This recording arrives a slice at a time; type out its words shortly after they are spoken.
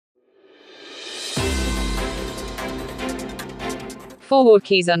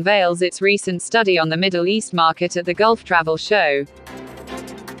ForwardKeys unveils its recent study on the Middle East market at the Gulf Travel Show.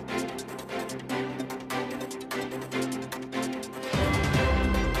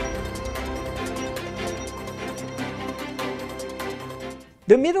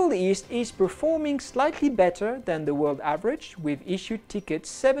 The Middle East is performing slightly better than the world average, with issued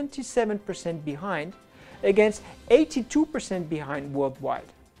tickets 77% behind, against 82% behind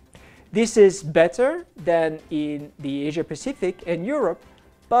worldwide. This is better than in the Asia Pacific and Europe,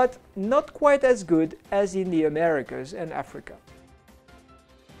 but not quite as good as in the Americas and Africa.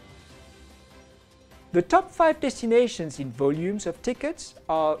 The top 5 destinations in volumes of tickets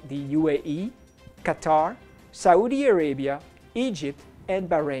are the UAE, Qatar, Saudi Arabia, Egypt, and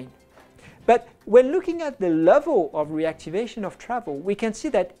Bahrain. But when looking at the level of reactivation of travel, we can see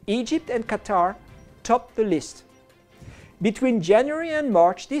that Egypt and Qatar top the list. Between January and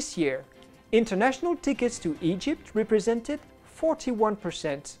March this year, international tickets to Egypt represented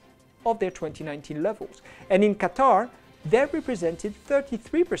 41% of their 2019 levels, and in Qatar, they represented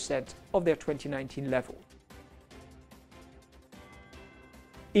 33% of their 2019 level.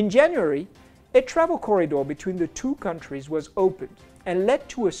 In January, a travel corridor between the two countries was opened and led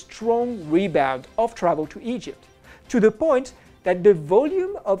to a strong rebound of travel to Egypt, to the point that the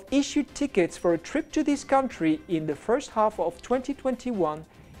volume of issued tickets for a trip to this country in the first half of 2021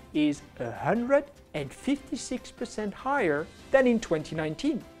 is 156% higher than in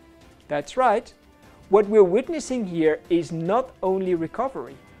 2019. That's right, what we're witnessing here is not only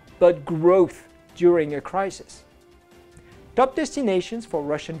recovery, but growth during a crisis. Top destinations for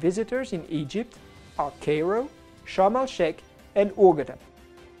Russian visitors in Egypt are Cairo, Sharm el-Sheikh, and Hurghada.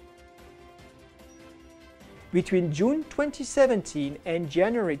 Between June 2017 and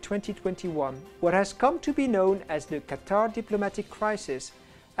January 2021, what has come to be known as the Qatar diplomatic crisis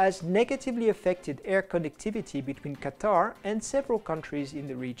has negatively affected air connectivity between Qatar and several countries in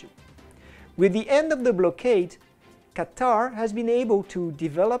the region. With the end of the blockade, Qatar has been able to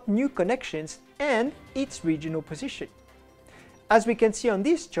develop new connections and its regional position. As we can see on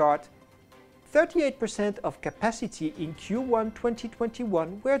this chart, 38% of capacity in Q1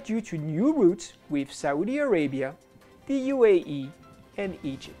 2021 were due to new routes with Saudi Arabia, the UAE, and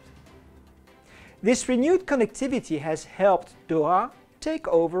Egypt. This renewed connectivity has helped Doha take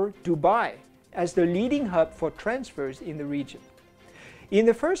over Dubai as the leading hub for transfers in the region. In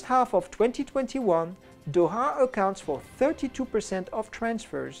the first half of 2021, Doha accounts for 32% of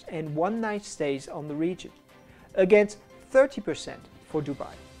transfers and one-night stays on the region, against 30% for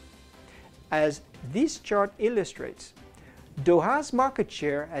Dubai. As this chart illustrates, Doha's market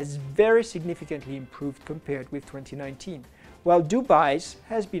share has very significantly improved compared with 2019, while Dubai's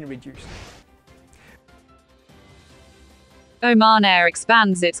has been reduced. Oman Air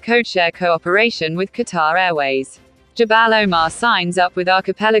expands its codeshare cooperation with Qatar Airways. Jabal Omar signs up with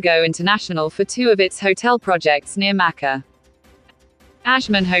Archipelago International for 2 of its hotel projects near Makkah.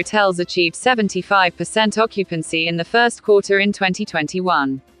 Ajman hotels achieved 75% occupancy in the first quarter in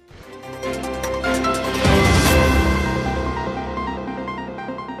 2021.